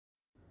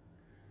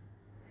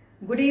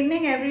Good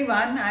evening,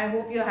 everyone. I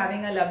hope you're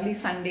having a lovely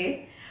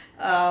Sunday.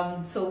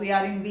 So we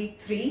are in week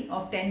 3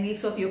 of 10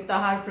 weeks of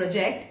Yuktahaar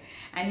project.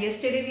 And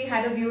yesterday we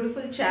had a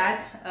beautiful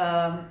chat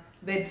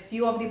with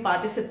few of the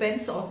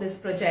participants of this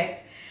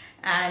project.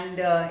 And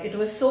it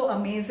was so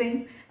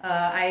amazing.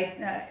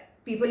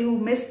 People who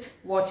missed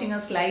watching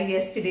us live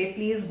yesterday,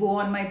 please go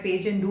on my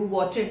page and do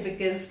watch it,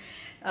 because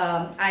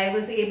I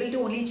was able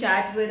to only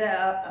chat with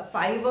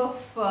 5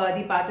 of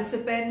the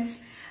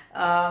participants.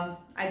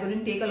 I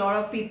couldn't take a lot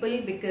of people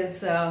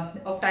because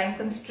of time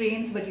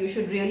constraints, but you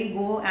should really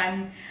go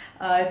and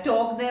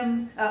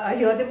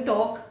hear them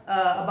talk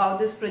about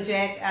this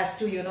project. As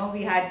to,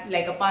 we had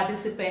like a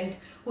participant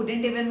who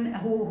didn't even,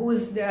 who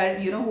was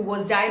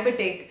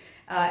diabetic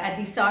at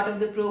the start of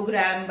the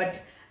program,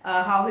 but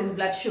how his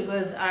blood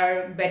sugars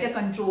are better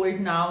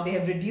controlled now. They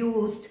have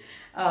reduced.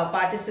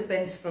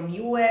 Participants from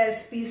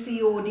US,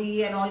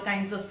 PCOD, and all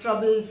kinds of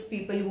troubles.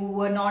 People who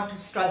were not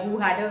who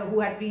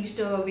had reached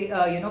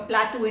a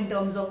plateau in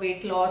terms of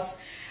weight loss,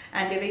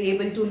 and they were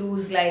able to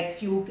lose like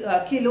few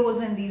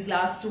kilos in these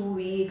last 2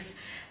 weeks.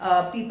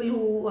 People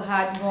who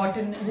had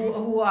gotten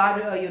who are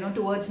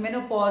towards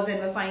menopause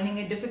and were finding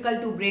it difficult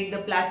to break the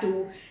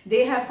plateau,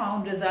 they have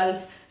found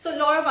results. So a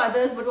lot of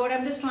others. But what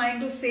I'm just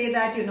trying to say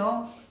that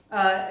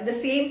the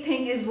same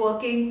thing is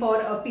working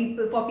for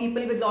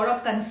people with a lot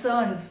of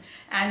concerns.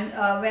 And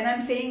when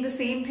I'm saying the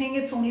same thing,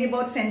 it's only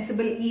about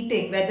sensible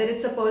eating. Whether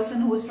it's a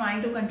person who's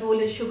trying to control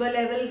his sugar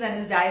levels and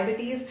his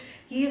diabetes,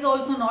 he's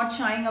also not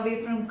shying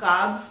away from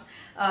carbs.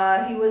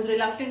 He was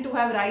reluctant to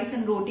have rice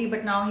and roti,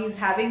 but now he's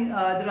having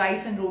the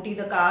rice and roti,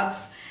 the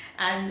carbs,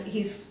 and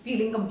he's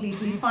feeling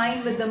completely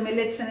fine with the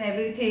millets and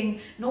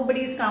everything.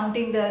 Nobody's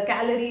counting the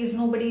calories,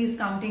 nobody's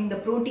counting the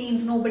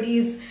proteins,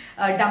 nobody's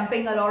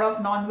dumping a lot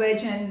of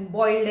non-veg and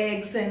boiled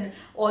eggs and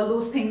all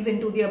those things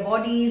into their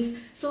bodies.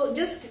 So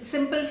just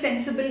simple,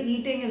 sensible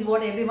eating is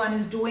what everyone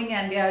is doing,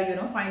 and they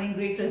are, finding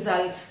great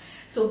results.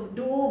 So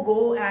do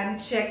go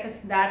and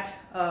check that,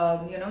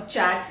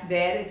 chat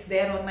there. It's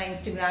there on my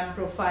Instagram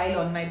profile,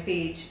 on my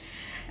page.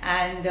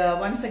 And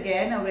once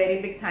again, a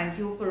very big thank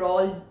you for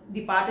all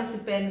the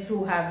participants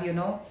who have,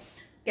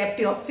 kept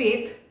your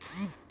faith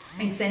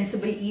in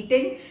sensible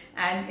eating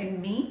and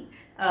in me.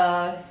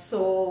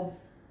 So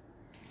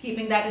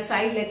keeping that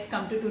aside, let's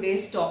come to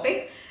today's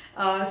topic.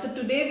 So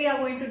today we are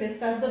going to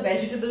discuss the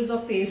vegetables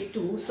of phase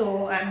 2.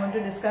 So I'm going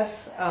to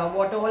discuss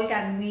what all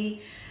can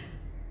we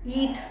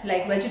eat,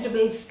 like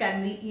vegetables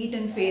can we eat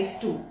in phase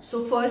 2.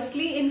 So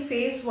firstly, in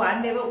phase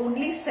 1 there were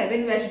only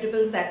 7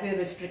 vegetables that were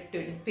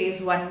restricted. Phase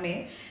 1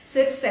 में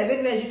सिर्फ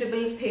 7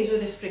 vegetables थे जो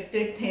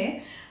restricted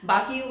थे,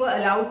 बाकी you were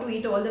allowed to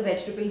eat all the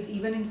vegetables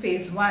even in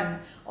phase 1.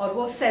 और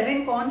वो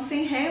 7 कौन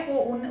से हैं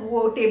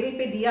वो टेबल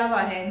पे दिया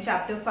हुआ है. In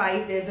chapter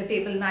 5 there's a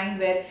table 9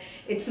 where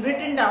it's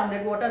written down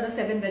that what are the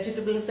 7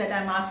 vegetables that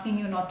I'm asking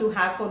you not to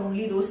have for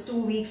only those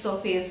 2 weeks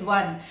of phase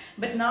 1.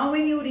 But now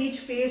when you reach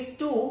phase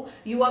 2,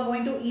 you are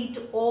going to eat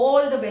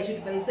all the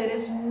vegetables. There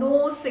is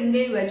no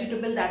single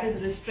vegetable that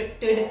is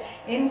restricted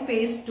in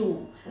phase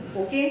 2.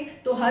 Okay?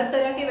 तो हर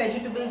तरह के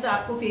vegetables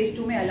आपको phase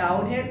 2 में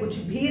allowed है, कुछ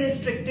भी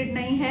restricted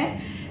नहीं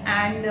है.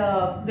 And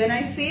when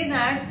I say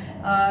that,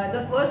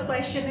 the first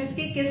question is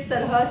कि किस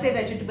तरह से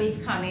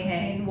vegetables खाने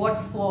हैं, in what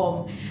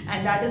form,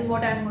 and that is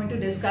what I'm going to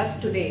discuss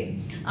today.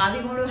 Are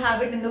we going to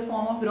have it in the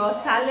form of raw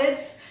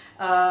salads?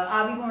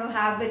 Are we going to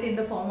have it in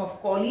the form of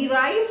cauli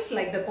rice,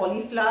 like the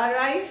cauliflower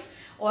rice?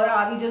 Or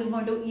are we just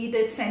going to eat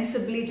it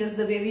sensibly, just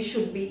the way we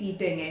should be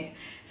eating it?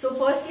 So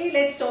firstly,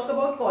 let's talk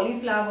about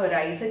cauliflower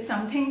rice. It's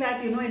something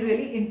that, it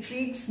really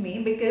intrigues me,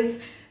 because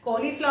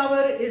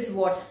cauliflower is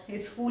what?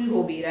 It's full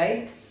gobi,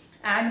 right?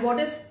 And what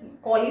is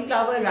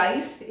cauliflower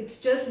rice? It's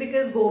just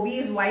because gobi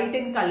is white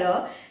in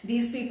color.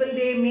 These people,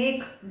 they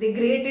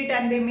grate it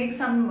and they make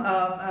some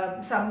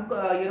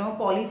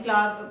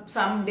cauliflower,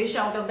 some dish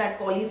out of that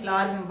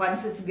cauliflower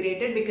once it's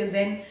grated, because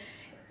then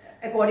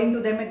according to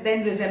them it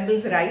then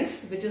resembles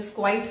rice, which is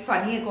quite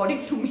funny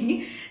according to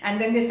me. And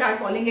then they start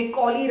calling it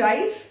cauli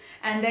rice,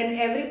 and then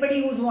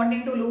everybody who's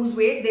wanting to lose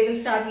weight, they will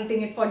start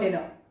eating it for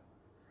dinner.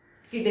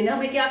 कि dinner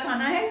में क्या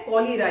खाना है?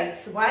 Cauli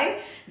rice. Why?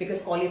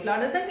 Because cauliflower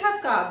doesn't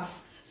have carbs.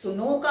 So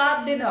no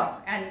carb dinner,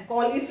 and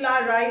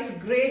cauliflower rice,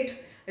 great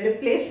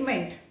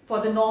replacement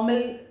for the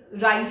normal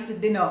rice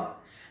dinner.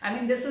 I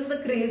mean, this is the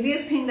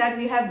craziest thing that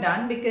we have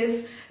done,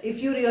 because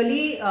if you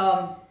really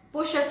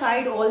push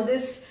aside all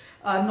this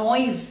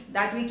noise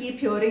that we keep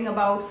hearing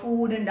about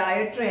food and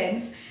diet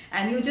trends,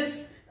 and you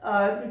just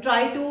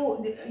try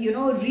to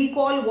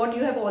recall what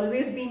you have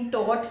always been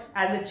taught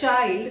as a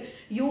child,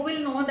 you will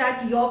know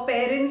that your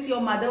parents,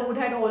 your mother would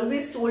have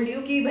always told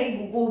you कि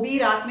भाई गोभी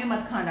रात में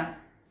मत खाना.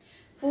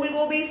 Full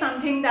gobi is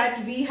something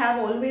that we have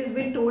always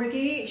been told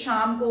कि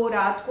शाम को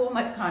रात को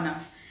मत खाना.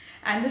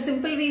 And the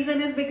simple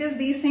reason is because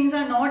these things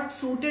are not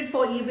suited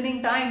for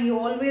evening time. You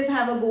always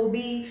have a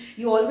gobi,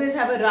 you always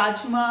have a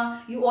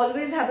rajma, you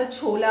always have a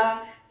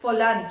chola. for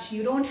lunch.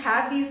 You don't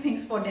have these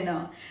things for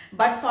dinner.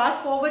 But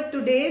fast forward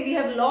today, we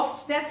have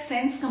lost that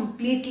sense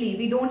completely.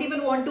 We don't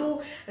even want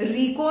to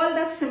recall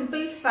the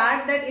simple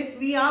fact that if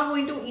we are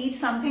going to eat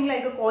something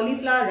like a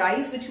cauliflower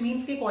rice, which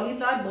means कि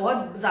cauliflower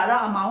बहुत ज़्यादा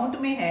amount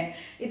में है.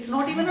 It's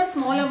not even a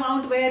small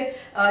amount where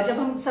जब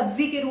हम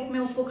सब्जी के रूप में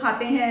उसको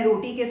खाते हैं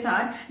रोटी के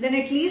साथ, then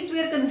at least we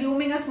are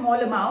consuming a small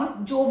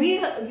amount. जो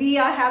भी we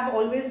have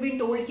always been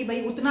told कि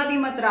भाई उतना भी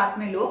मत रात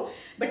में लो.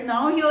 But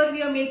now here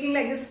we are making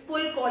like this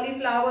full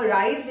cauliflower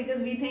rice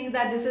because we think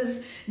that this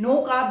is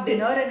no carb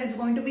dinner and it's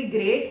going to be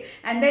great.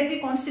 And then we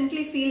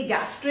constantly feel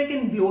gastric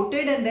and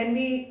bloated, and then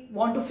we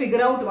want to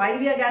figure out why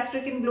we are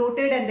gastric and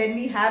bloated, and then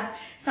we have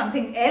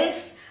something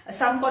else,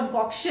 some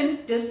concoction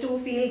just to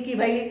feel कि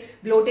भाई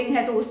bloating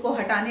है तो उसको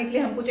हटाने के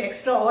लिए हम कुछ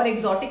extra और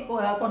exotic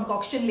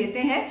concoction लेते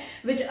हैं,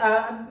 which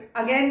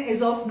again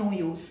is of no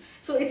use.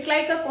 So it's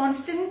like a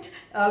constant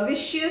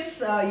vicious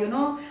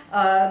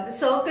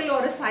circle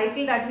or a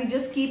cycle that we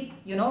just keep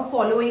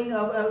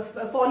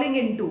falling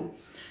into.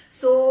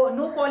 So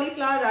no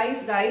cauliflower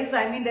rice, guys.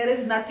 I mean, there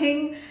is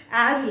nothing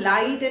as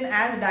light and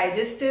as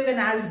digestive and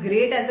as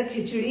great as a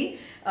khichdi.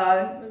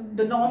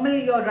 The normal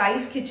your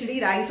rice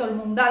khichdi, rice or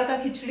moong dal ka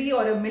khichdi,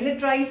 or a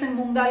millet rice and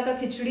moong dal ka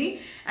khichdi,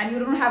 and you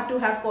don't have to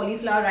have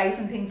cauliflower rice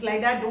and things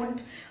like that. Don't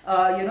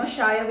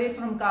shy away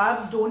from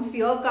carbs. Don't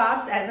fear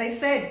carbs. As I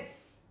said,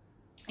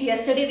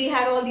 yesterday we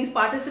had all these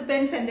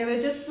participants and they were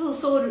just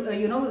so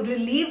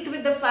relieved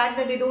with the fact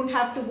that they don't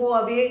have to go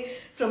away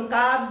from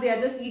carbs. They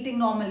are just eating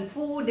normal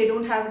food. They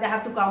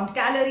have to count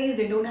calories.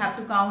 They don't have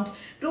to count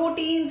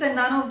proteins and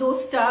none of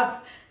those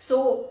stuff.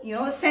 So,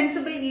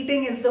 sensible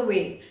eating is the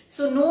way.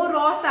 So, no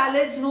raw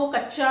salads, no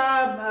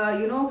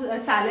kacha,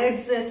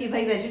 salads ki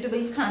bhai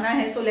vegetables khana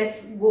hai. So,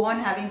 let's go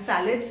on having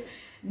salads.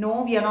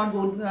 No, we are not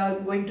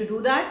going to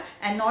do that,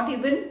 and not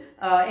even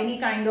any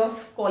kind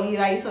of cauli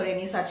rice or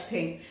any such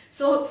thing.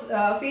 So,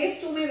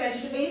 phase 2 mein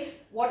vegetables,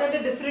 what are the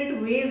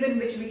different ways in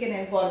which we can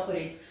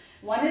incorporate?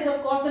 One is,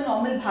 of course, the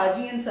normal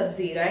bhaji and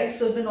sabzi, right?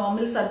 So, the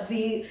normal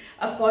sabzi,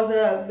 of course,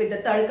 with the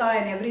tadka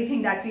and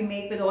everything that we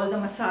make with all the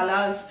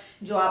masalas,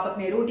 जो आप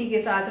अपने रोटी के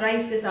साथ,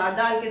 rice के साथ,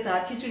 दाल के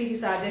साथ, खिचड़ी के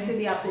साथ, जैसे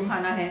भी आपको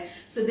खाना है.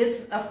 So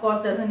this, of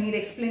course, doesn't need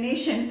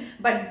explanation.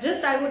 But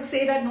just I would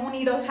say that no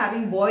need of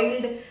having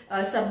boiled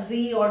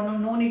sabzi, or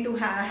no need to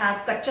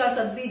have kacha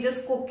sabzi.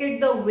 Just cook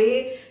it the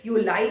way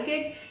you like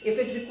it. If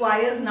it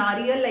requires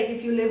nariyal, like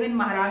if you live in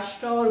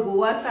Maharashtra or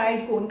Goa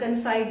side, Konkan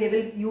side, they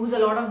will use a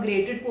lot of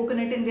grated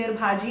coconut in their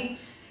bhaji.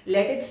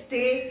 Let it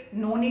stay.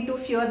 No need to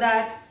fear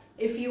that.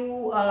 If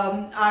you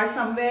are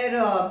somewhere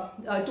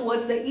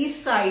towards the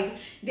east side,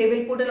 they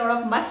will put a lot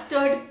of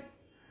mustard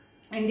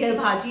in their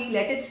bhaji.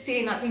 Let it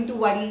stay, nothing to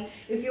worry.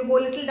 If you go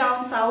a little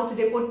down south,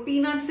 they put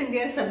peanuts in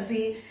their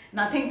sabzi,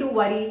 nothing to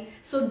worry.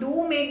 So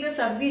do make the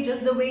sabzi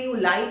just the way you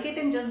like it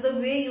and just the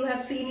way you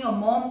have seen your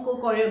mom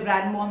cook or your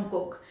grandmom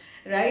cook,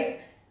 right?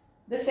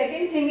 The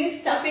second thing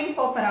is stuffing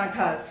for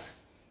parathas.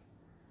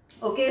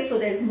 Okay, so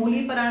there's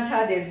mooli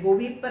parantha, there's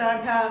gobi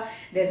parantha,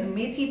 there's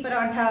methi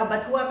parantha,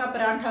 bathua ka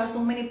parantha, so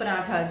many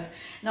paranthas.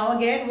 Now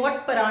again,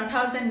 what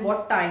paranthas and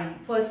what time?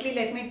 Firstly,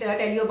 let me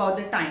tell you about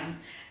the time.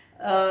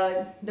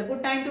 The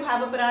good time to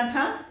have a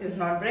parantha is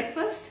not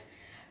breakfast,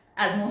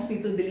 as most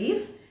people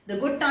believe. The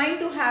good time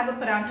to have a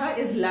parantha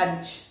is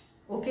lunch.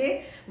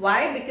 Okay,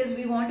 why? Because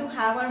we want to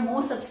have our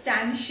most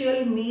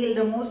substantial meal,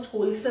 the most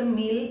wholesome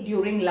meal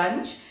during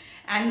lunch.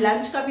 And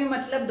lunch का भी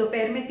मतलब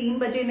दोपहर में 3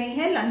 बजे नहीं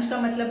है. Lunch का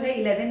मतलब है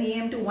 11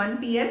 AM to 1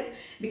 PM,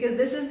 because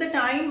this is the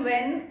time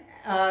when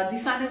the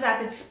sun is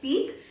at its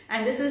peak,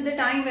 and this is the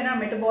time when our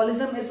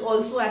metabolism is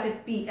also at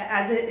its peak,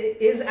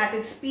 at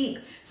its peak.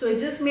 So it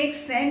just makes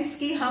sense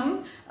कि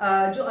हम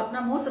जो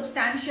अपना most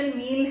substantial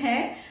meal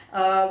है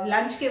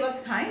lunch के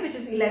वक्त खाएं, which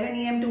is 11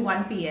 AM to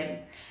 1 PM.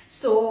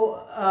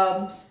 So,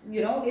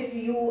 if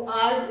you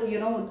are,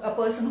 a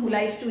person who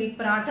likes to eat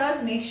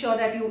parathas, make sure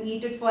that you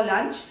eat it for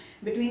lunch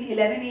between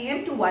 11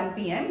 AM to 1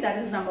 PM. That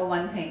is number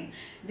one thing.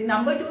 The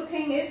number two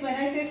thing is, when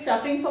I say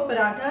stuffing for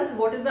parathas,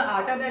 what is the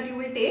atta that you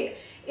will take?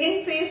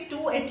 In phase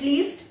 2, at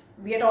least,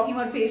 we are talking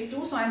about phase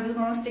 2, so I'm just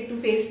going to stick to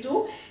phase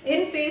 2.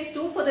 In phase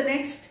 2, for the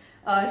next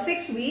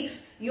 6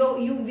 weeks,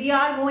 we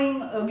are going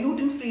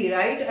gluten-free,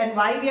 right? And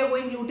why we are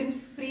going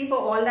gluten-free, for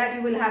all that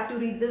you will have to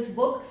read this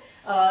book.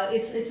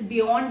 It's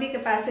beyond the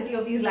capacity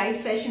of these live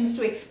sessions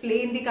to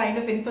explain the kind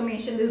of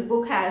information this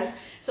book has.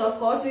 So of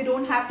course we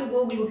don't have to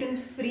go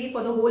gluten-free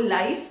for the whole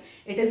life.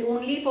 It is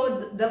only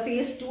for the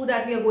phase 2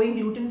 that we are going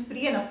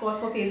gluten-free, and of course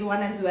for phase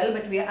 1 as well.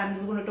 But I'm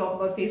just going to talk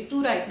about phase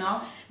 2 right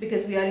now,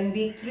 because we are in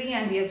week 3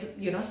 and we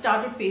have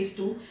started phase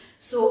 2.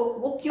 So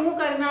wo kyun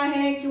karna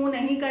hai, kyun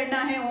nahi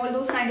karna hai, all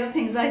those kind of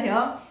things are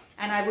here,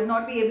 and I would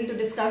not be able to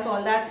discuss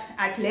all that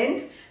at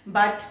length.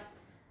 But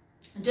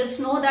just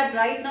know that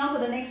right now, for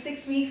the next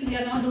 6 weeks, we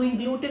are not doing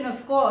gluten,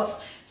 of course.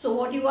 So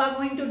what you are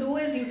going to do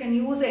is, you can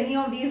use any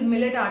of these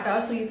millet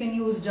atta. So you can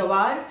use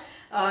jawar.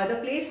 The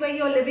place where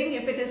you are living,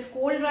 if it is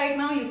cold right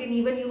now, you can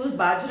even use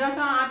bajra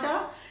ka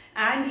atta,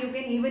 and you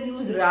can even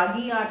use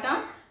ragi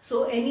atta.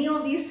 So any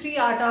of these 3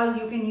 attas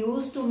you can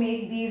use to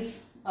make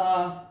these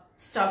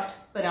stuffed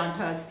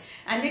paranthas,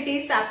 and they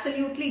taste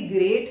absolutely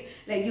great.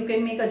 Like you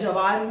can make a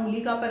jawar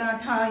mooli ka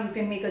parantha, you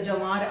can make a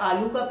jawar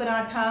aloo ka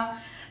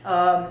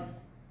parantha.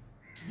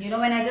 You know,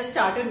 when I just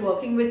started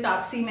working with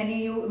Taapsee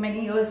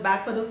many years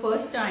back for the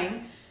first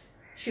time,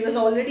 she was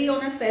already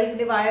on a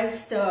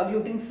self-devised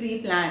gluten-free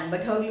plan,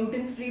 but her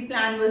gluten-free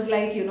plan was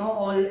like, you know,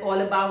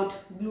 all about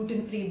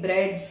gluten-free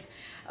breads,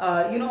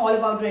 you know, all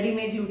about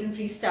ready-made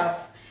gluten-free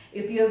stuff.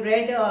 If you have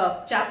read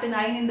chapter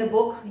 9 in the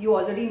book, you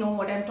already know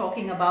what I'm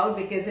talking about,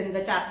 because in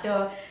the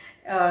chapter,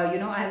 you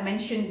know, I have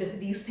mentioned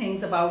these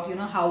things about, you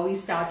know, how we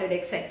started,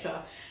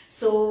 etc.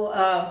 So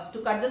to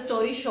cut the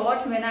story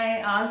short, when I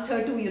asked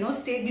her to, you know,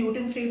 stay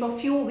gluten-free for a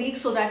few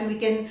weeks so that we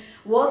can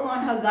work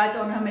on her gut,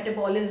 on her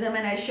metabolism,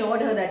 and I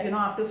assured her that, you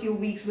know, after a few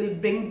weeks we'll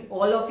bring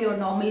all of your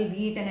normal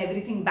wheat and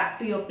everything back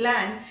to your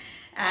plan.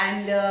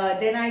 And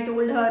then I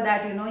told her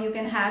that, you know, you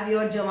can have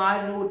your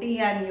jawar roti,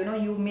 and, you know,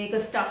 you make a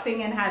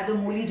stuffing and have the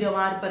mooli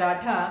jawar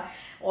paratha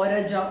or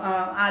a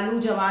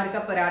aloo jawar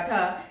ka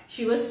paratha.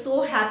 She was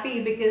so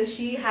happy because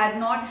she had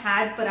not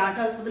had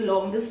parathas for the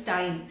longest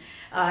time.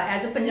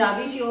 As a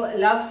Punjabi, she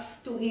loves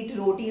to eat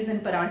rotis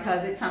and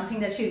parathas. It's something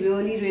that she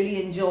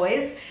really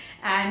enjoys.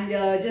 And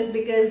just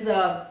because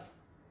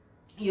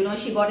you know,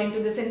 she got into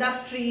this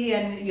industry,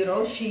 and, you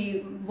know,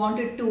 she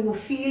wanted to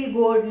feel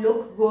good,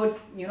 look good,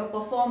 you know,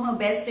 perform her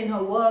best in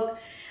her work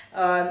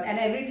and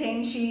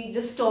everything, she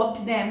just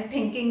stopped them,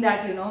 thinking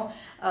that, you know,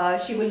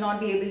 she will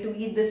not be able to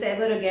eat this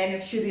ever again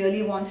if she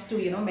really wants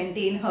to, you know,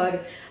 maintain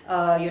her,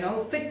 you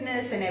know,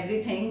 fitness and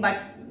everything.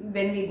 But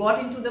when we got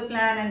into the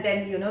plan, and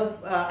then, you know,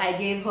 I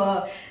gave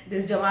her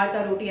this jawar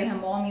ka roti, and her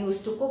mom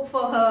used to cook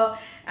for her,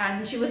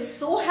 and she was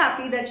so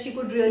happy that she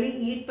could really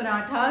eat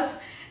parathas.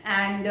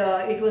 And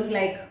it was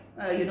like,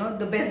 you know,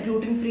 the best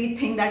gluten-free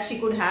thing that she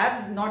could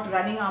have, not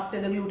running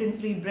after the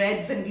gluten-free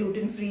breads and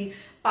gluten-free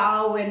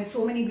pav and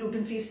so many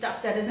gluten-free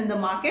stuff that is in the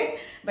market,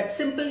 but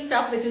simple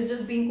stuff which is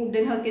just being cooked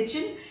in her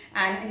kitchen.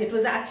 And it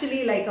was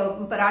actually like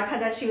a paratha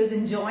that she was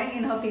enjoying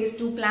in her phase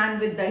 2 plan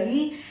with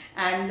dahi,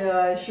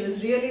 and she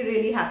was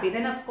really happy.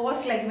 Then of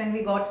course, like when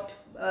we got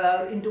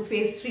into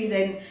phase 3,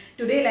 then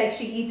today, like,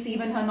 she eats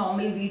even her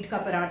normal wheat ka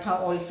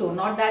paratha also.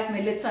 Not that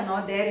millets are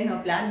not there in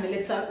her plan,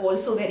 millets are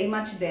also very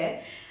much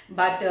there,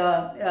 but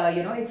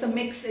you know, it's a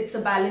mix, it's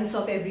a balance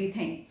of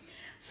everything.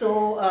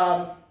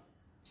 So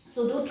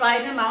so do try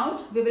them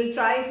out. We will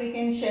try if we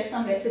can share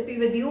some recipe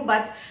with you,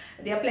 but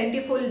they are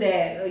plentiful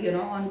there, you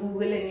know, on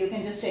Google, and you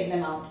can just check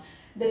them out.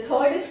 The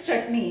third is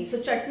chutney.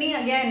 So chutney,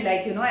 again,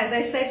 like, you know, as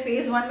I said,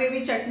 phase 1 may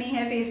be chutney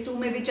hai, phase 2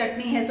 may be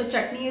chutney hai, so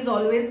chutney is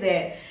always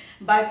there.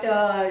 But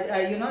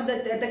you know,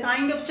 the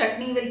kind of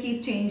chutney will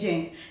keep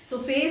changing. So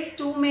phase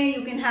 2 may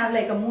you can have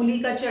like a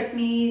mooli ka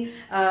chutney.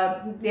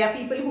 There are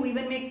people who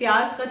even make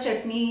pyaz ka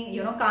chutney,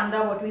 you know,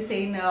 kanda, what we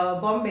say in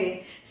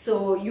Bombay.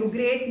 So you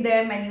grate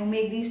them and you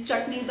make these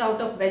chutneys out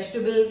of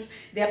vegetables.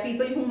 There are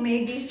people who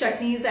make these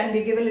chutneys and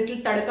they give a little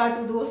tadka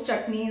to those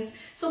chutneys.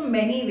 So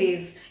many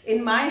ways.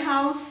 In my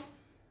house,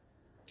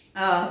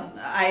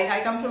 I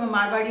come from a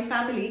Marwadi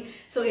family.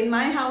 So in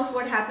my house,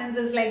 what happens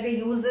is, like, they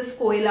use this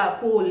koila,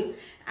 coal,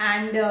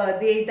 and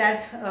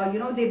you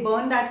know, they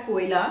burn that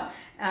koila,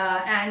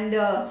 and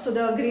so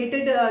the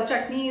grated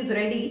chutney is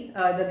ready.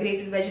 The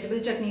grated vegetable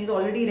chutney is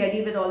already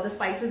ready with all the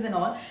spices and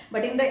all.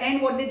 But in the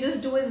end, what they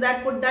just do is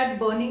that put that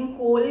burning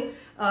coal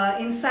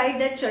inside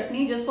that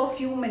chutney just for a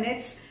few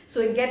minutes. So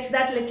it gets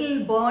that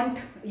little burnt,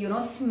 you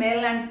know,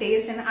 smell and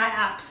taste, and I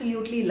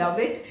absolutely love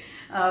it.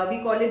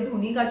 We call it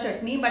dhuni ka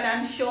chutney, but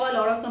I'm sure a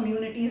lot of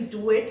communities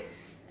do it.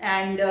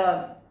 And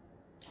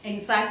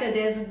in fact,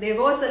 there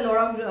was a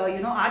lot of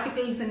you know,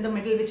 articles in the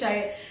middle which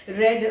I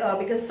read,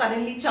 because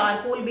suddenly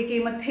charcoal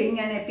became a thing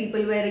and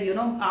people were, you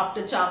know,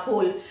 after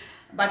charcoal.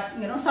 But,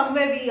 you know,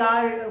 somewhere we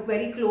are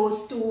very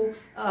close to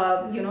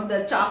you know,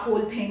 the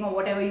charcoal thing, or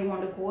whatever you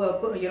want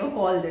to you know,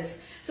 call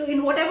this. So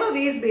in whatever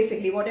ways,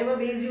 basically whatever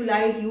ways you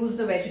like, use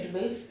the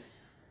vegetables.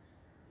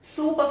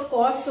 Soup, of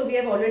course, so we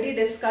have already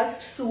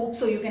discussed soup,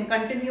 so you can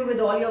continue with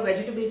all your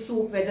vegetable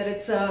soup, whether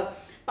it's a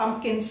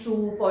pumpkin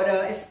soup or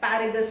a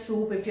asparagus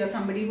soup if you're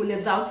somebody who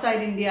lives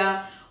outside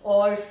India,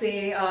 or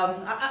say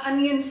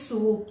onion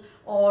soup,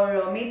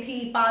 or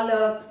methi,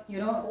 palak, you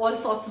know, all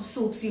sorts of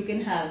soups you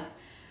can have.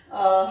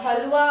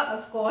 Halwa,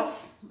 of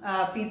course,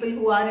 people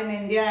who are in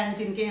India and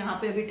jinke yahan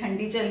pe abhi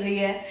thandi chal rahi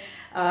hai,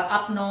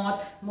 up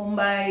north,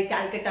 Mumbai,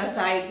 Calcutta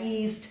side,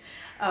 east,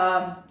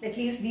 at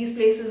least these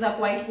places are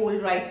quite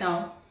cold right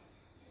now.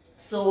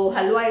 So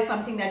halwa is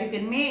something that you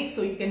can make.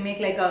 So you can make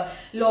like a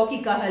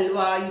lauki ka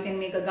halwa, you can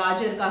make a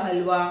gajar ka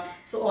halwa.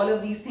 So all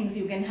of these things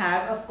you can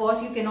have. Of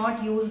course, you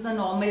cannot use the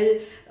normal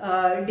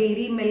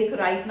dairy milk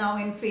right now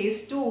in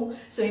phase 2.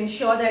 So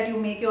ensure that you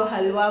make your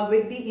halwa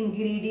with the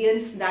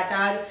ingredients that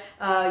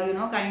are you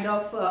know, kind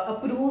of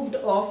approved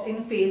of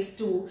in phase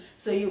 2.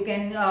 So you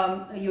can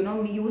you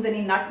know, use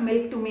any nut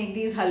milk to make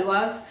these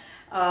halwas.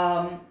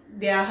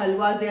 There are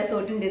halwas, there are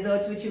certain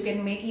desserts which you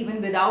can make even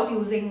without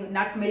using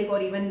nut milk,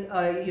 or even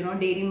you know,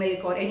 dairy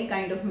milk or any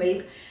kind of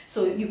milk.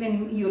 So you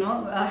can, you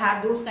know,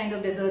 have those kind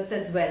of desserts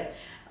as well.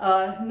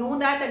 know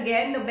that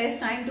again the best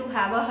time to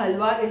have a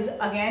halwa is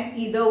again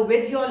either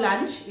with your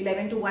lunch,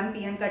 11 to 1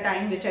 p.m. ka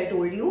time, which I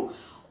told you,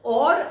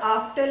 or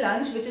after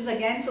lunch, which is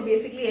again, so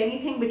basically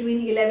anything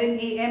between 11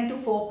 a.m. to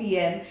 4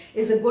 p.m.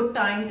 is a good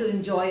time to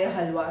enjoy a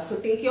halwa. So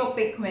take your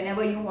pick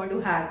whenever you want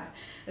to have,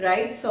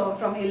 right? So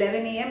from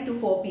 11 a.m. to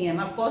 4 p.m.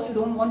 Of course, you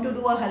don't want to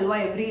do a halwa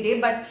every day,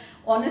 but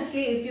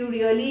honestly, if you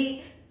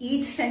really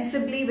eat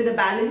sensibly with a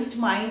balanced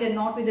mind and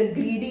not with a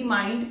greedy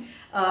mind,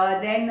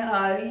 then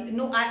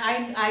no,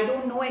 I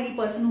don't know any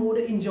person who would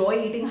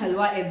enjoy eating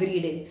halwa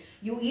every day.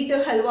 You eat a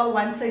halwa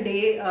once a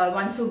day,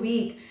 once a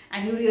week,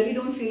 and you really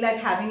don't feel like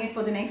having it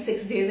for the next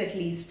 6 days at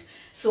least.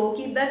 So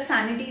keep that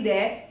sanity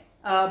there,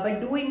 but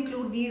do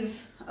include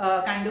these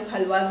kind of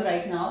halwas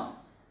right now.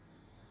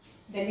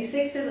 Then the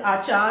 6th is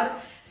achar.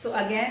 So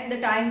again, the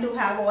time to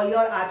have all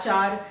your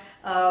achar,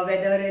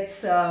 whether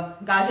it's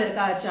gajar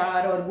ka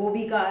achar or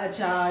gobi ka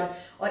achar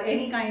or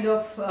any kind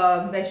of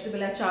vegetable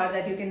achar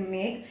that you can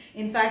make.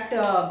 In fact,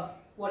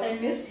 what I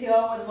missed here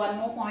was one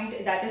more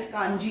point, that is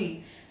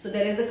kanji. So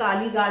there is a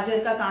kali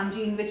gajar ka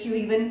kanji, in which you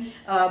even,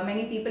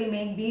 many people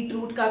make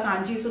beetroot ka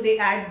kanji. So they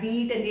add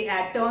beet and they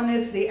add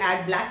turnips, they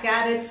add black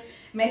carrots.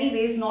 Many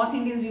ways North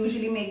Indians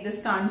usually make this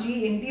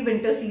kanji in the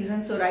winter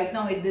season. So right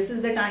now this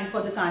is the time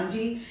for the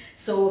kanji.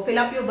 So fill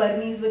up your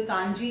burnis with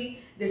kanji.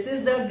 This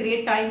is the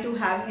great time to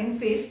have in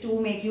phase 2,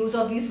 make use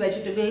of these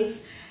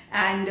vegetables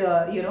and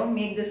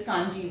make this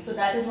kanji. So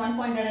that is one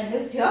point that I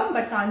missed here,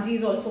 but kanji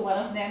is also one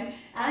of them.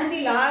 And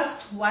the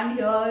last one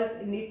here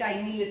in the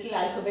tiny little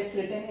alphabets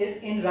written is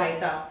in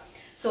raita.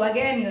 So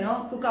again,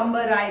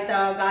 cucumber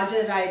raita,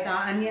 gajar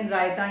raita, onion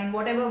raita, in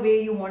whatever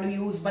way you want to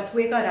use,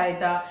 bathwe ka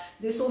raita.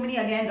 There's so many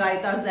again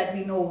raitas that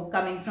we know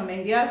coming from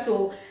India.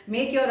 So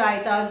make your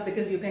raitas,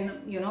 because you can,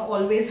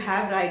 always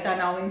have raita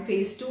now in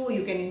phase 2.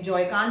 You can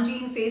enjoy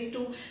kanji in phase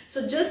 2.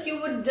 So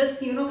you would just,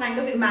 kind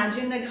of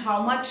imagine that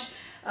how much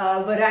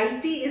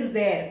variety is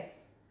there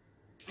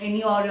in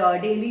your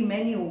daily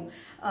menu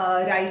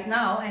right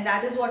now. And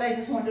that is what I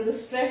just wanted to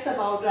stress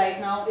about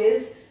right now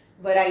is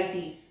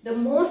variety. The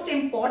most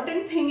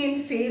important thing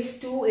in phase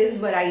 2 is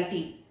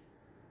variety.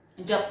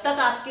 जब तक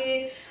आपके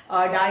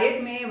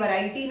diet में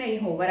variety नहीं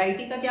हो,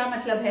 variety का क्या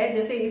मतलब है,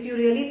 जैसे if you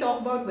really talk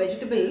about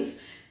vegetables,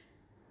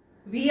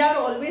 we are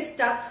always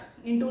stuck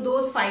into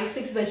those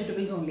 5-6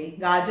 vegetables only.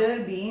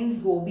 Gajar, beans,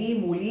 gobi,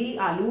 mooli,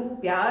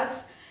 aloo,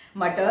 pyaz,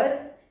 matar.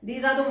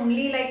 These are the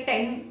only like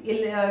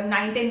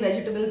 9-10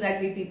 vegetables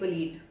that we people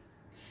eat.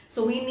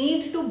 So we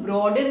need to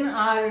broaden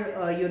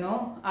our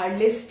our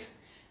list.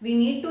 We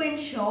need to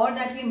ensure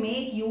that we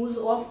make use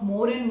of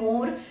more and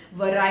more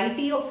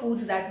variety of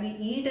foods that we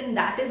eat, and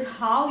that is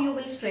how you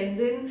will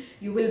strengthen,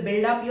 you will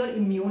build up your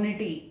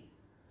immunity.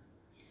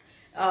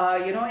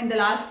 In the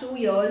last 2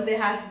 years,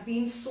 there has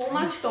been so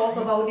much talk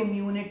about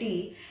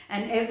immunity,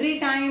 and every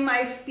time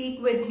I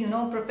speak with,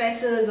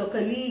 professors or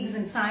colleagues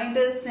and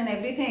scientists and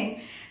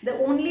everything, the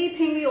only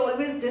thing we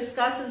always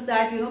discuss is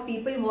that,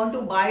 people want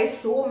to buy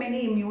so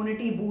many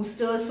immunity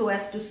boosters, so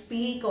as to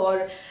speak,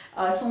 or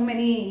so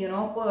many,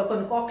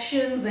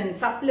 concoctions and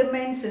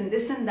supplements and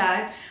this and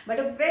that. But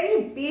a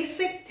very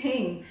basic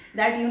thing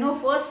that,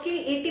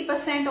 firstly,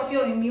 80% of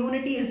your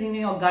immunity is in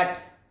your gut.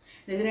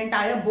 There's an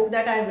entire book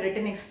that I've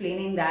written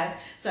explaining that,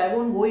 so I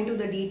won't go into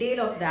the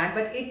detail of that,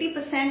 but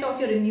 80% of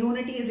your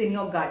immunity is in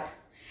your gut.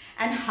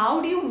 And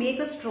how do you make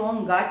a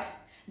strong gut?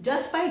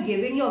 Just by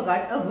giving your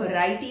gut a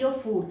variety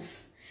of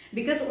foods.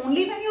 Because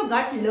only when your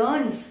gut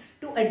learns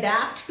to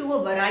adapt to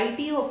a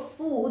variety of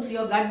foods,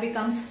 your gut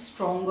becomes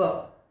stronger.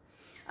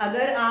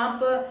 अगर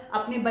आप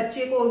अपने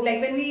बच्चे को,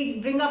 like when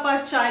we bring up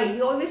our child,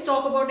 we always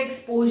talk about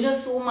exposure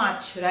so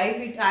much,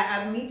 right?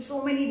 I meet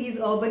so many these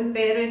urban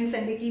parents,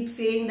 and they keep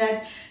saying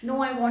that,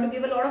 no, I want to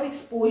give a lot of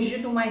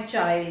exposure to my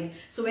child.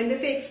 So when they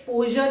say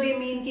exposure, they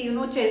mean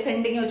कि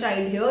sending your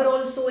child here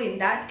also, in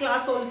that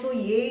class also,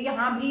 ये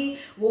यहाँ भी,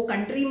 वो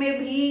country में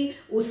भी,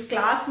 उस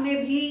class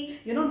में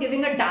भी,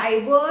 giving a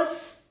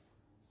diverse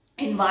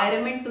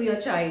environment to your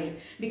child,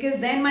 because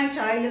then my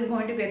child is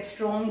going to get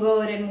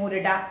stronger and more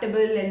adaptable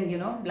and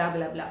blah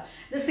blah blah.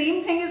 The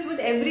same thing is with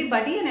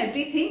everybody and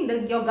everything.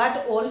 Your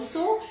gut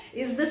also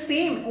is the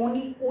same.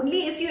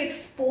 Only if you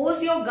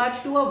expose your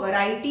gut to a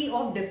variety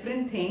of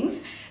different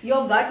things,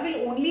 your gut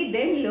will only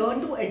then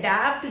learn to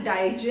adapt,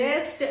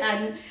 digest,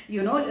 and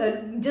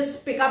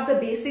just pick up the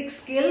basic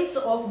skills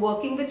of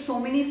working with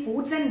so many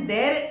foods, and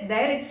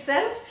there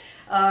itself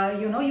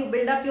you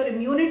build up your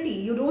immunity.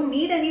 You don't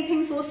need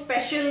anything so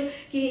special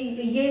कि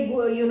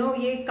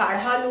ये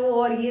काढ़ा लो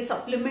और ये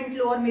supplement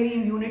लो और मेरी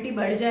immunity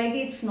बढ़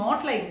जाएगी. It's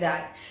not like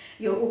that.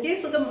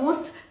 Okay, so the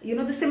most,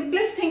 the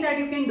simplest thing that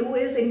you can do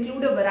is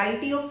include a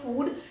variety of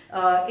food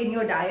in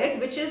your diet,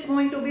 which is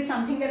going to be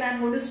something that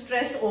I'm going to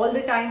stress all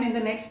the time in the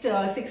next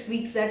 6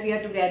 weeks that we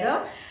are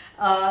together.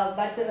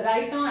 But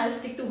right now I'll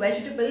stick to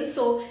vegetables.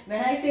 So when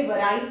I say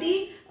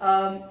variety,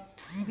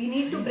 we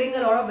need to bring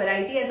a lot of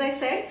variety, as I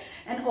said.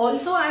 And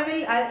also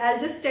I'll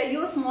just tell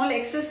you a small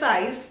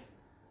exercise.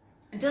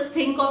 Just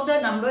think of the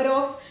number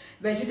of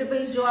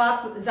vegetables जो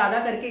आप ज्यादा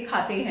करके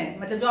खाते हैं,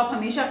 मतलब जो आप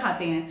हमेशा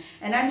खाते हैं,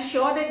 and I am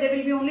sure that there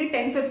will be only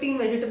 10-15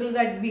 vegetables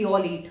that we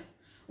all eat,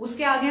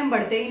 उसके आगे हम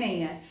बढ़ते ही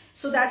नहीं है.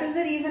 So that is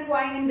the reason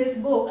why in this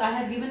book I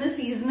have given a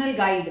seasonal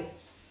guide.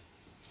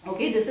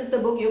 Okay, this is the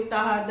book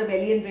Yuktahaar, the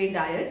belly and brain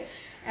diet,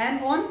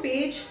 and on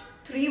page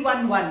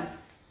 311,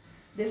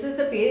 this is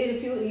the page.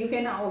 If you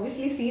can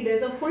obviously see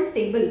there's a full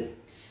table.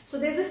 So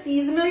there's a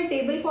seasonal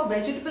table for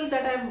vegetables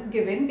that I've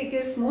given,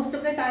 because most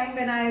of the time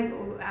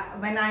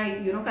when I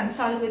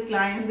consult with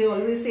clients, they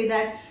always say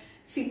that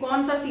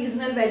कौन सा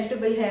seasonal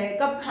vegetable है,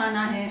 कब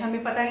खाना है,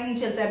 हमें पता ही नहीं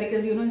चलता,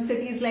 because in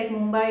cities like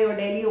Mumbai और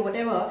दिल्ली और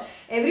whatever,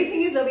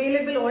 everything is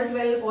available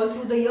all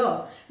through the year,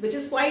 which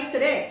is quite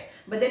correct.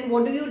 But then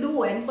what do you do?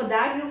 And for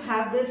that you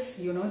have this,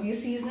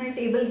 these seasonal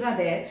tables are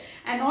there,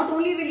 and not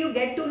only will you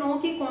get to know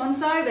कि कौन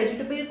सा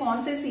vegetable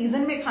कौन से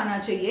season में खाना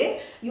चाहिए,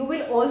 you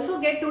will also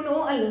get to know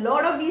a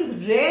lot of these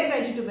rare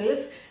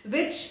vegetables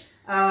which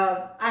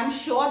I'm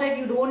sure that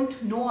you don't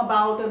know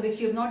about, or which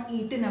you have not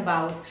eaten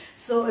about.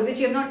 So which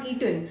you have not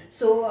eaten.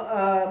 So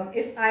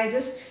if I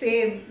just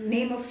say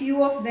name a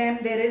few of them,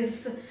 there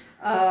is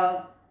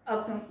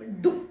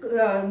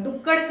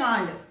dukkad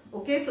kand.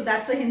 Okay, so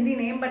that's a Hindi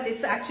name, but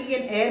it's actually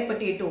an air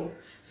potato.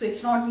 So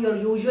it's not your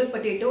usual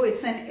potato,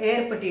 it's an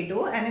air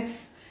potato, and it's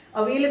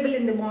available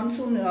in the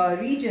monsoon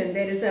region.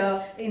 There is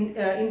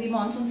in the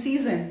monsoon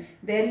season.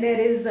 Then there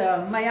is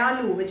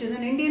mayalu, which is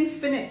an Indian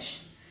spinach.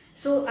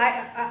 So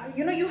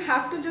you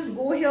have to just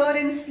go here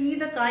and see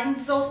the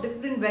kinds of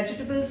different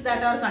vegetables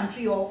that our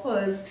country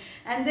offers,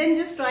 and then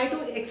just try to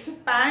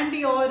expand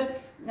your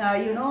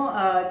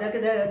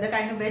the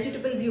kind of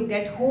vegetables you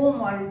get home,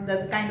 or the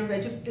kind of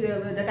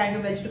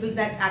vegetables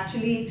that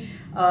actually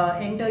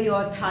enter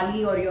your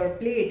thali or your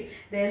plate.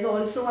 There's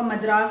also a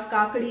Madras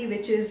kakadi,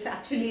 which is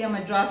actually a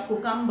Madras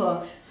cucumber.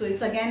 So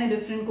it's again a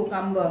different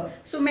cucumber.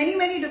 So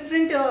many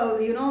different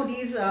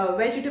these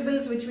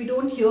vegetables which we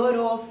don't hear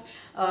of,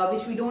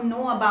 which we don't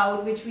know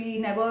about, which we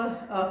never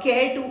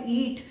care to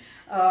eat.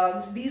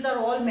 These are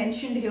all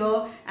mentioned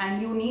here,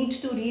 and you need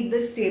to read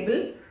this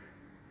table.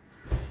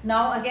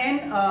 Now again,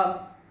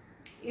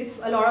 if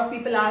a lot of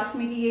people ask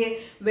me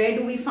where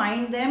do we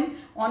find them,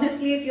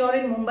 honestly, if you're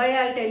in Mumbai,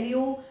 I'll tell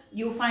you,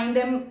 you find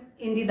them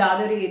in the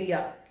Dadar area.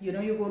 You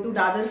go to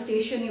Dadar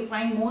station, you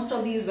find most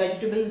of these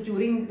vegetables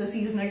during the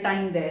seasonal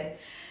time there.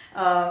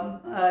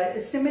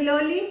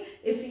 Similarly,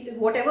 if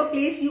whatever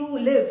place you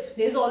live,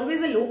 there's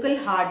always a local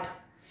hart.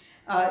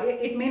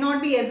 It may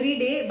not be every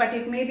day, but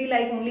it may be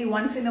like only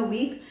once in a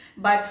week.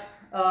 But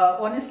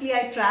honestly,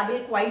 I travel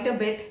quite a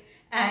bit,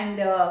 and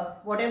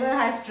whatever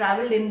I've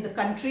traveled in the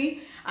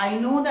country, I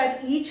know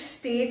that each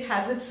state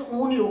has its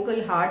own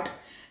local hart,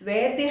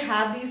 where they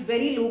have these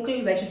very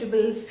local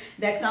vegetables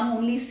that come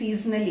only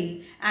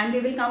seasonally, and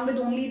they will come with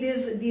only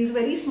these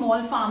very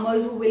small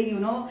farmers who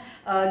will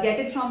get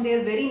it from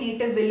their very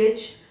native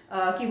village.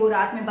 कि वो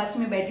रात में बस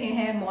में बैठे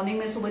हैं, morning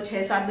में सुबह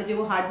 6-7 बजे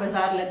वो हाट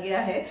बाजार लग गया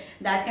है,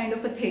 that kind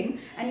of a thing,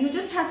 and you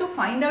just have to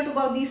find out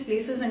about these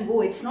places and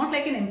go. It's not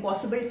like an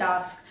impossible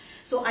task.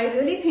 So I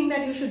really think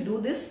that you should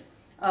do this.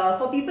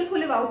 For people who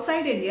live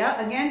outside India,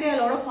 again, there are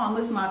a lot of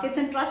farmers markets,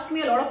 and trust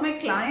me, a lot of my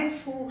clients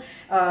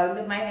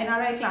my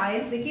NRI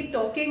clients, they keep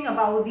talking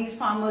about these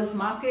farmers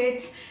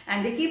markets,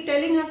 and they keep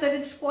telling us that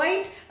it's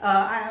quite,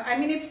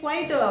 it's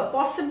quite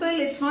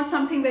possible. It's not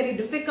something very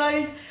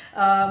difficult.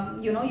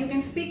 You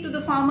can speak to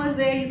the farmers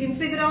there, you can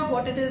figure out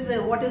what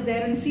is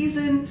there in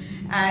season,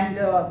 and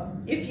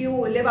if you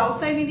live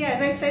outside India,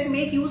 as I said,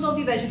 make use of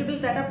the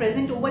vegetables that are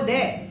present over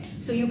there.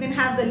 So you can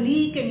have the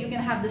leek, and you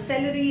can have the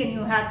celery, and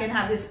you can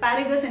have the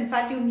asparagus. In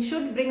fact, you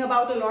should bring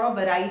about a lot of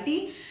variety,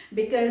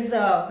 because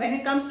when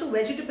it comes to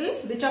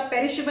vegetables, which are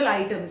perishable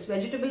items,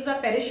 vegetables are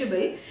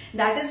perishable.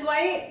 That is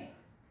why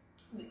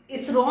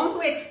it's wrong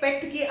to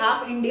expect कि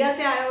आप India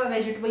से आया हुआ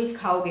vegetables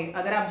खाओगे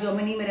अगर आप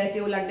Germany में रहते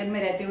हो, लंदन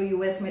में रहते हो,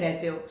 यूएस में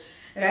रहते हो,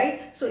 right?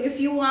 So if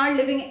you are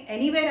living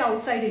anywhere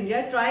outside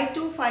India, try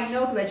to find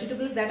out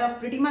vegetables that are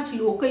pretty much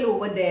local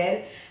over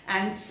there,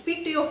 and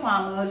speak to your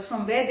farmers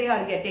from where they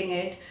are getting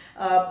it.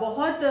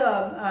 बहुत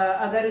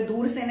अगर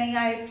दूर से नहीं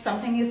आए, if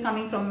something is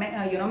coming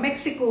from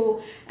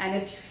Mexico, and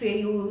if say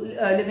you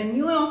live in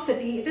New York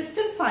City, it is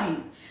still fine.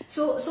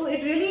 So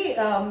it really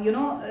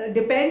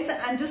depends,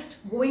 and just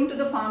going to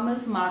the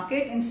farmers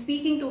market and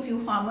speaking to a few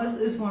farmers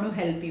is going to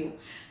help you.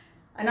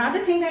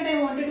 Another thing that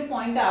I wanted to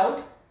point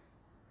out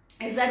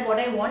is that what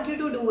I want you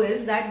to do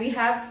is that we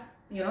have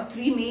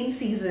 3 main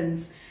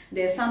seasons.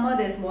 There's summer,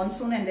 there's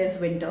monsoon, and there's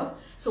winter.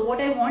 So what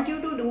I want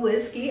you to do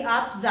is कि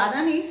आप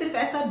ज़्यादा नहीं, सिर्फ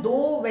ऐसा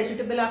 2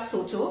 vegetable आप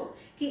सोचो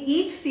कि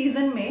each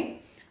season में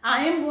I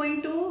am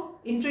going to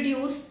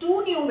introduce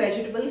 2 new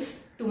vegetables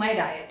to my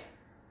diet.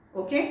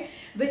 Okay,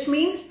 which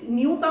means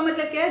new का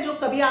मतलब क्या है, जो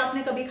कभी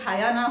आपने कभी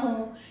खाया ना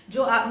हो,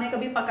 जो आपने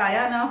कभी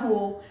पकाया ना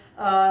हो,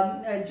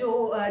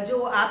 जो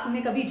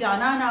आपने कभी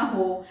जाना ना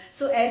हो.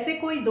 सो ऐसे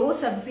कोई 2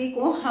 सब्जी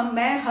को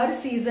मैं हर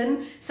सीजन,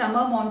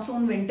 समर,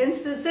 मॉनसून, विंटर,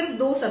 सिर्फ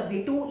 2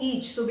 सब्जी, 2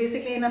 each. So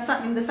basically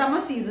in the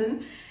summer season,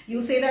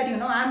 you say that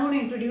I'm going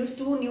to introduce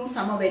 2 new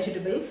summer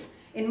vegetables.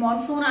 In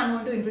monsoon, I'm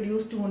going to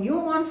introduce 2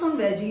 new monsoon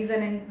veggies,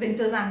 and in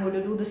winters, I'm going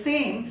to do the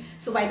same.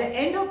 So by the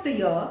end of the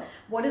year,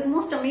 what is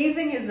most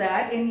amazing is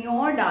that in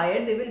your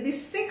diet, there will be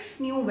 6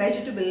 new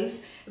vegetables,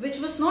 which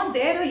was not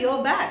there a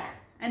year back.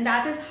 And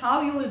that is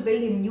how you will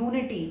build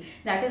immunity.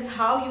 That is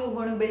how you are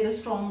going to build a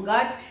strong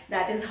gut.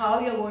 That is how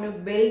you are going to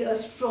build a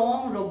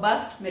strong,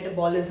 robust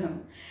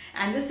metabolism.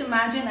 And just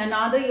imagine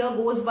another year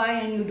goes by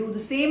and you do the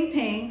same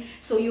thing.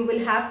 So you will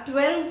have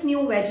 12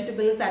 new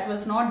vegetables that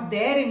was not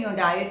there in your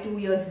diet 2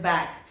 years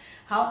back.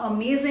 How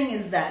amazing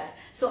is that?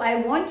 So I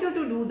want you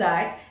to do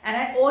that, and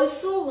I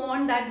also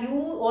want that you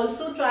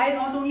also try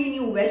not only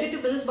new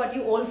vegetables, but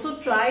you also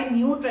try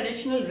new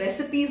traditional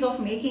recipes of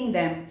making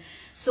them.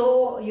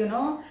 So, you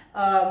know,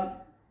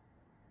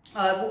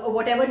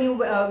 whatever new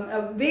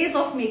ways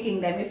of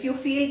making them. If you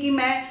feel कि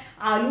मैं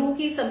आलू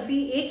की सब्जी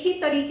एक ही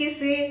तरीके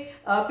से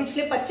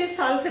पिछले 25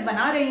 साल से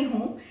बना रही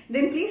हूँ,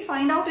 then please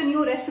find out a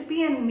new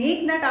recipe and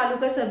make that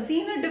आलू का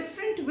सब्जी in a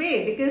different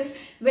way. Because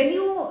when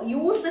you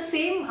use the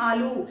same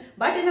आलू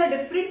but in a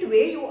different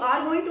way, you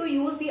are going to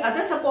use the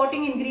other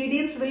supporting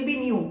ingredients will be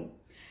new.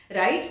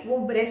 Right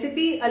वो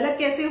recipe अलग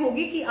कैसे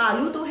होगी कि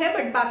आलू तो है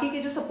बट बाकी के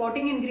जो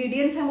सपोर्टिंग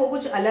इंग्रेडिएंट्स हैं वो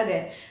कुछ अलग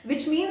है,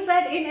 which means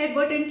that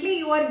inadvertently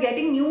you are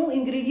getting new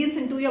ingredients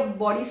into your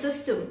body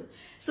system.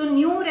 So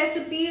new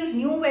recipes,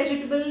 new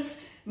vegetables,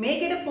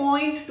 make it a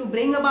point to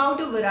bring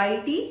about a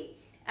variety,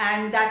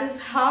 and that is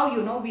how,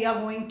 you know, we are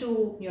going to,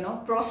 you know,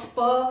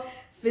 prosper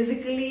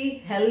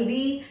physically,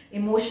 healthy,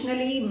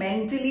 emotionally,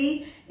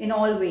 mentally, in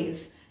all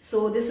ways.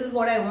 So this is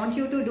what I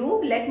want you to do.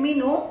 Let me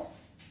know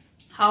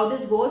how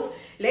this goes.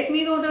 Let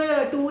me know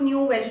the 2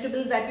 new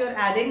vegetables that you're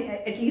adding,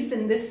 at least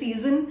in this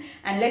season,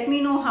 and let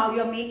me know how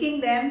you're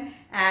making them.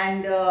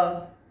 And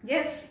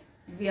yes,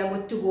 we are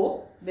good to go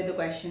with the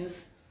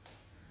questions.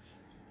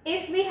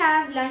 If we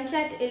have lunch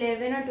at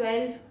 11 or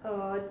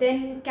 12,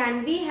 then can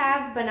we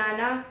have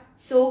banana,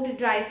 soaked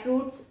dry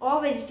fruits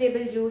or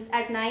vegetable juice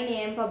at 9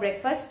 a.m. for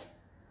breakfast?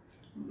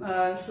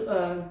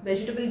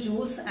 Vegetable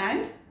juice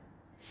and?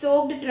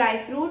 Soaked dry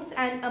fruits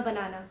and a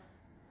banana.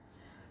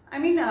 I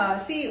mean,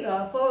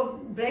 for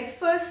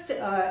breakfast,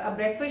 a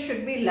breakfast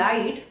should be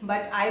light,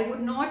 but I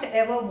would not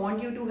ever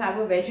want you to have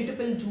a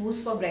vegetable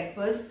juice for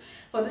breakfast.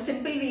 For the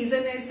simple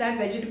reason is that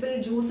vegetable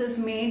juice is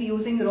made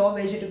using raw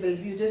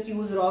vegetables. You just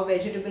use raw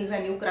vegetables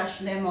and you crush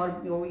them, or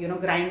you know,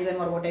 grind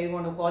them, or whatever you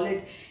want to call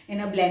it, in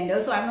a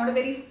blender. So I'm not a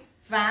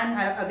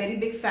very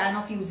big fan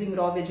of using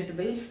raw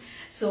vegetables.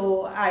 So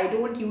I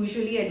don't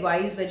usually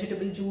advise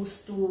vegetable juice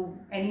to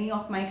any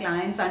of my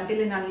clients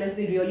until and unless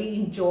they really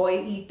enjoy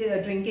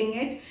drinking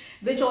it,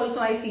 which also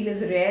I feel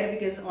is rare,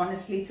 because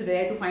honestly it's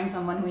rare to find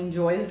someone who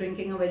enjoys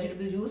drinking a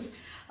vegetable juice.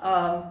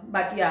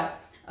 But yeah,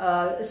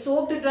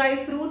 soaked dry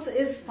fruits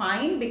is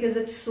fine because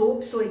it's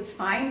soaked, so it's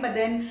fine. But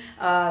then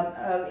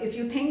if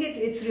you think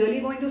it's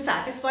really going to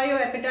satisfy your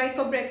appetite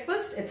for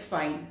breakfast, it's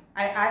fine.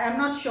 I am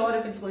not sure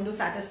if it's going to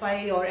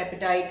satisfy your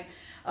appetite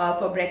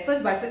for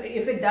breakfast, but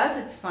if it does,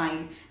 it's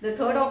fine. The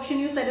third option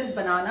you said is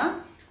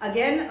banana.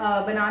 Again,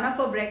 banana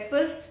for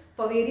breakfast,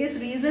 for various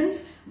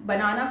reasons,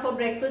 banana for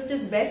breakfast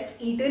is best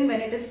eaten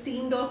when it is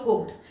steamed or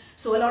cooked.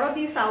 So a lot of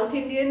these South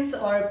Indians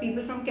or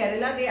people from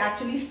Kerala, they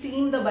actually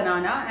steam the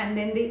banana and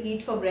then they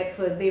eat for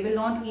breakfast. They will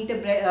not eat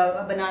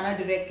a banana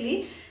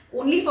directly.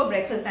 Only for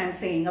breakfast, I'm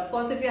saying. Of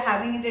course, if you're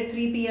having it at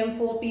 3 p.m.,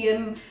 4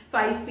 p.m.,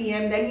 5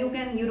 p.m., then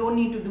you don't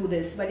need to do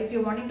this. But if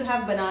you're wanting to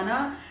have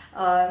banana,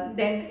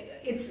 then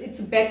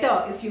it's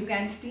better if you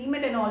can steam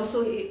it, and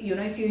also, you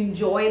know, if you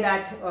enjoy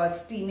that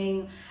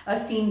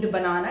steamed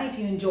banana, if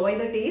you enjoy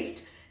the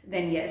taste,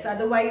 then yes.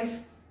 Otherwise,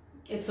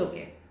 it's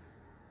okay.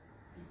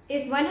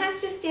 If one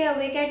has to stay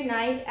awake at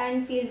night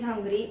and feels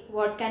hungry,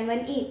 what can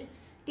one eat?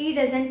 Tea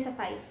doesn't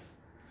suffice.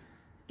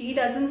 Tea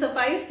doesn't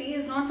suffice. Tea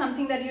is not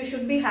something that you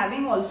should be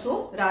having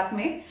also रात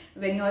में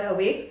when you are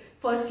awake.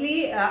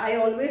 Firstly, I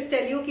always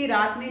tell you कि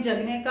रात में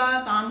जगने का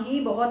काम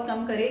ही बहुत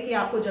कम करे कि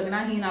आपको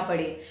जगना ही ना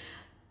पड़े.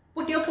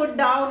 Put your foot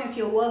down if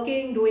you're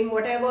working, doing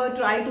whatever.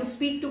 Try to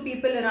speak to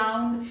people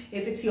around.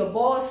 If it's your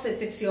boss,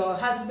 if it's your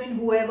husband,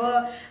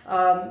 whoever,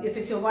 if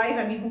it's your wife,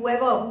 I mean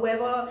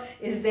whoever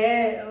is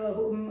there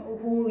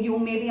who you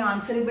may be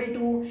answerable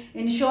to,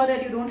 ensure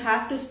that you don't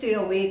have to stay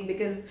awake,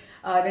 because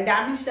the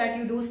damage that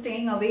you do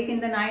staying awake in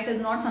the night is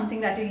not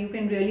something that you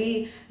can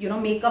really, you know,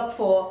 make up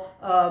for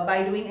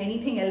by doing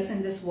anything else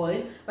in this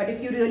world. But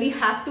if you really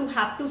have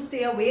to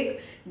stay awake,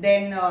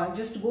 then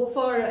just go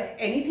for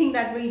anything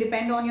that will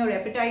depend on your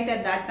appetite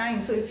at that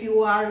time. So if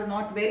you are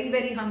not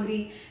very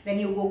hungry, then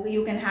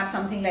you can have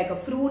something like a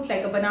fruit,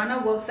 like a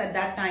banana works at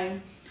that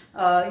time.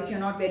 If you're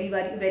not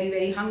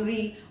very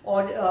hungry,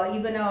 or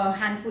even a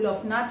handful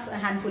of nuts, a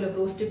handful of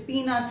roasted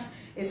peanuts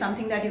is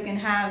something that you can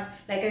have.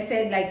 Like I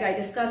said, like I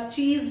discussed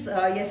cheese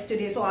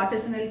yesterday, so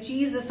artisanal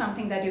cheese is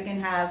something that you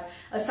can have.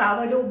 A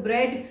sourdough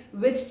bread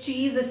with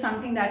cheese is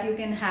something that you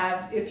can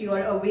have if you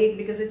are awake,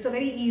 because it's a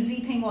very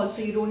easy thing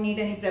also. You don't need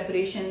any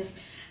preparations.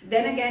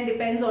 Then again,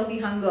 depends on the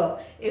hunger.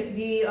 If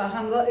the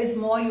hunger is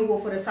more, you go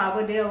for a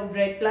sourdough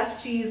bread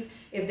plus cheese.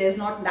 If there's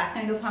not that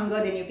kind of hunger,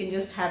 then you can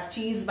just have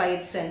cheese by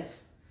itself.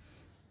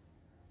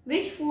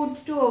 Which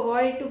foods to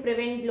avoid to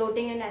prevent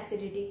bloating and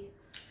acidity?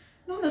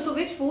 No, so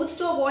which foods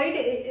to avoid?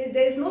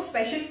 There is no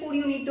special food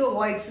you need to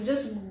avoid. So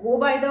just go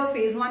by the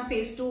phase 1,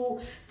 phase 2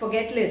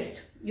 forget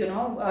list. You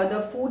know,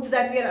 the foods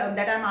that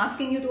I'm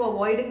asking you to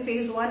avoid in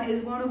phase 1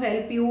 is going to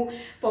help you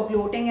for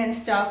bloating and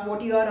stuff.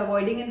 What you are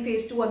avoiding in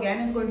phase 2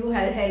 again is going to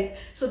help.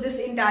 So this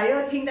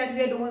entire thing that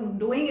we are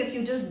doing, if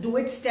you just do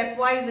it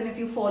stepwise and if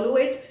you follow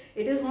it,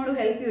 it is going to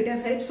help you. It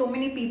has helped so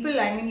many people.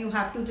 I mean, you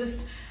have to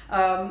just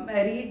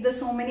read the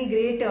so many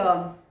great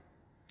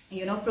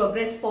you know,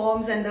 progress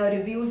forms and the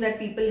reviews that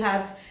people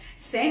have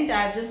sent.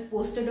 I've just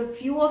posted a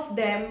few of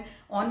them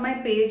on my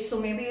page, so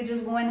maybe you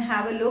just go and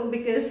have a look,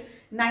 because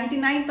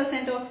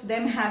 99% of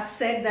them have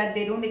said that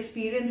they don't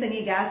experience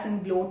any gas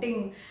and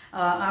bloating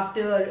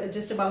after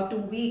just about 2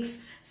 weeks.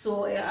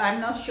 So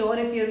I'm not sure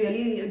if you're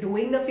really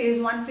doing the phase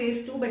 1,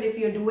 phase 2, but if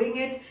you're doing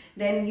it,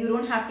 then you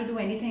don't have to do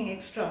anything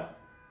extra.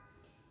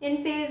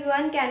 In phase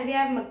 1, can we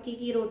have makki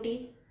ki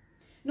roti?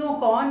 No,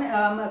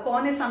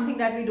 corn is something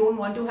that we don't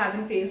want to have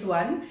in phase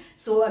 1.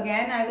 So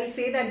again, I will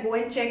say that go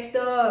and check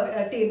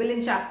the table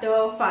in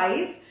chapter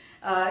 5.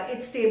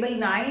 It's table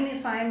 9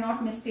 if I am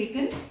not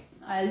mistaken.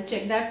 I'll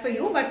check that for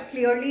you, but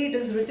clearly it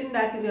is written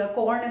that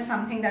corn is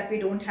something that we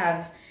don't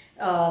have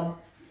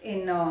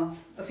in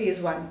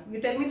phase 1.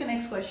 You tell me the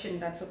next question,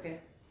 that's okay.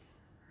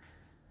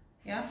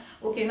 Yeah,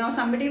 okay. Now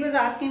somebody was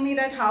asking me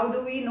that how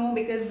do we know,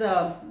 because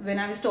when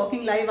I was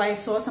talking live, I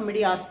saw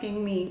somebody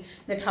asking me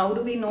that how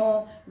do we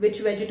know which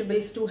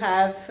vegetables to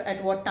have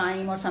at what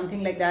time or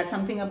something like that,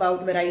 something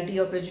about variety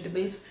of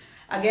vegetables.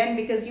 Again,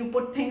 because you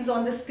put things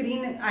on the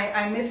screen,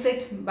 I miss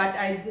it, but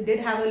I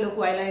did have a look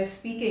while I was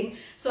speaking.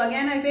 So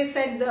again, as I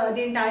said,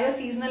 the entire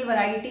seasonal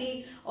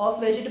variety of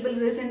vegetables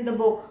is in the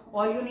book.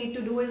 All you need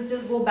to do is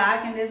just go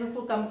back and there's a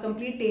full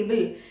complete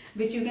table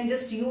which you can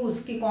just use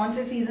कि कौन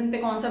से season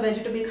पे कौन सा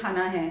vegetable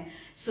खाना है.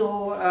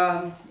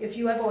 So if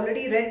you have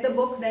already read the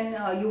book, then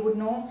you would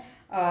know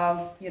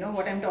you know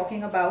what I'm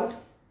talking about.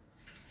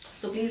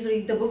 So please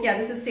read the book. Yeah,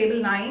 this is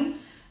table 9.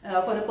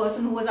 For the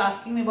person who was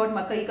asking me about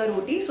makai ka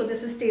roti. So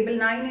this is table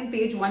 9 in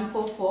page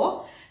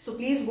 144. So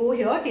please go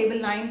here, table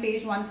 9,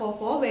 page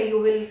 144, where you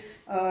will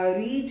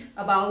read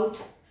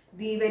about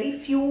the very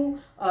few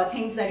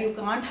things that you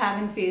can't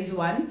have in phase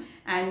 1,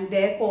 and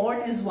their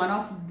corn is one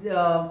of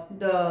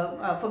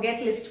the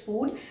forget list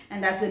food,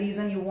 and that's the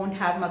reason you won't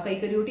have makai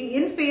ki roti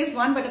in phase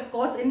 1, but of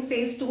course in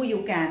phase 2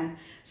 you can.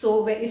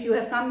 So if you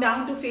have come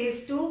down to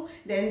phase 2,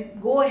 then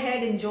go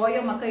ahead, enjoy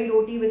your makai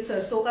roti with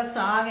sarson ka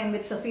saag and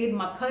with safed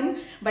makhan.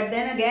 But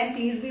then again,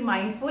 please be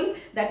mindful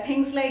that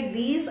things like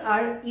these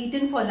are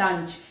eaten for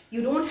lunch.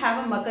 You don't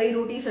have a makai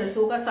roti,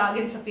 sarson ka saag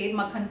and safed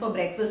makhan for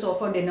breakfast or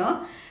for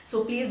dinner.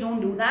 So please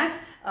don't do that.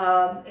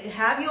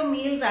 Have your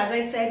meals, as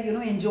I said, you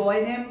know,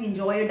 enjoy them,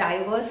 enjoy a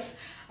diverse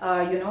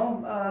you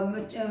know,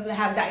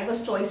 have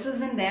diverse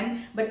choices in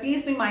them, but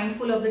please be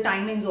mindful of the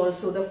timings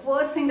also. The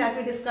first thing that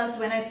we discussed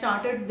when I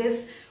started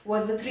this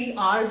was the 3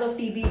 R's of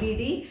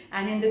TBBD,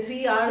 and in the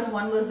 3 R's,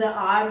 one was the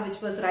R, which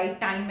was right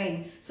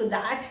timing. So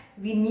that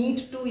we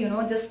need to, you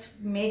know, just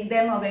make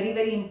them a very,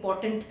 very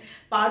important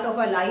part of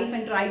our life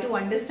and try to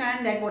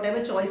understand that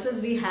whatever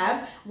choices we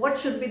have, what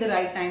should be the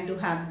right time to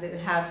have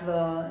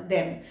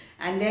them.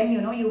 And then,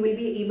 you know, you will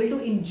be able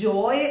to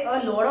enjoy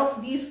a lot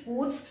of these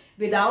foods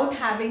without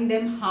having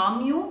them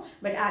harm you,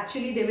 but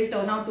actually they will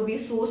turn out to be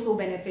so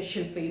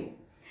beneficial for you.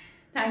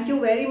 Thank you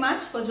very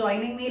much for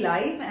joining me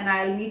live, and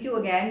I'll meet you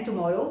again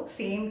tomorrow,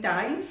 same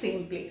time,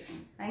 same place.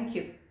 Thank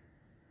you.